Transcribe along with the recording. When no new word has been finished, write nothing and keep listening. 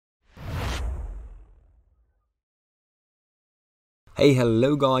Hey,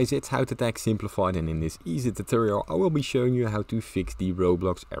 hello guys, it's How to Tech Simplified, and in this easy tutorial I will be showing you how to fix the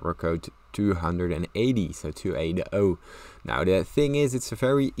Roblox error code 280, so 280. Now the thing is, it's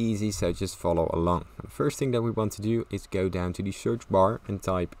very easy, so just follow along. The first thing that we want to do is go down to the search bar and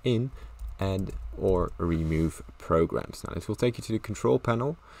type in add or remove programs. Now this will take you to the control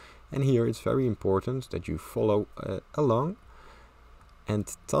panel, and here it's very important that you follow along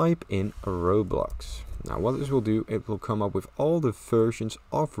and type in Roblox. Now what this will do, it will come up with all the versions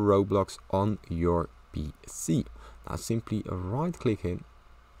of Roblox on your PC. Now simply right click it,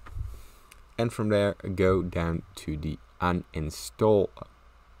 and from there go down to the uninstall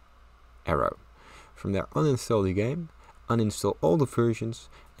arrow. From there uninstall the game, uninstall all the versions,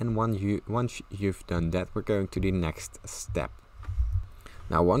 and once you've done that, we're going to the next step.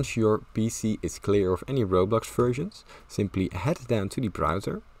 Now once your PC is clear of any Roblox versions, simply head down to the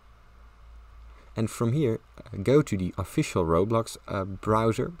browser, and from here go to the official Roblox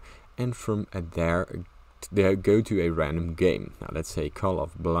browser, and from there go to a random game. Now let's say Call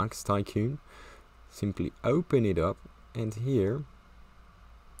of Blocks Tycoon. Simply open it up, and here,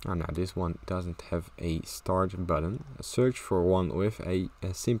 oh now this one doesn't have a start button. Search for one with a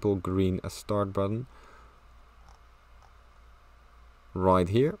simple green start button right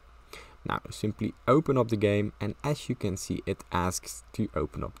here. Now simply open up the game, and as you can see, it asks to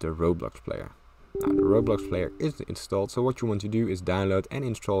open up the Roblox player. Now the Roblox player is installed, so what you want to do is download and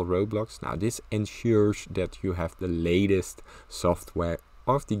install Roblox. Now this ensures that you have the latest software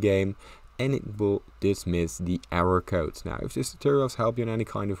of the game, and it will dismiss the error codes. Now if this tutorial has helped you in any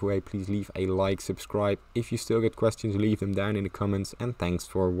kind of way, please leave a like, subscribe. If you still get questions, leave them down in the comments, and thanks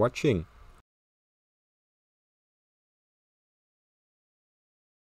for watching.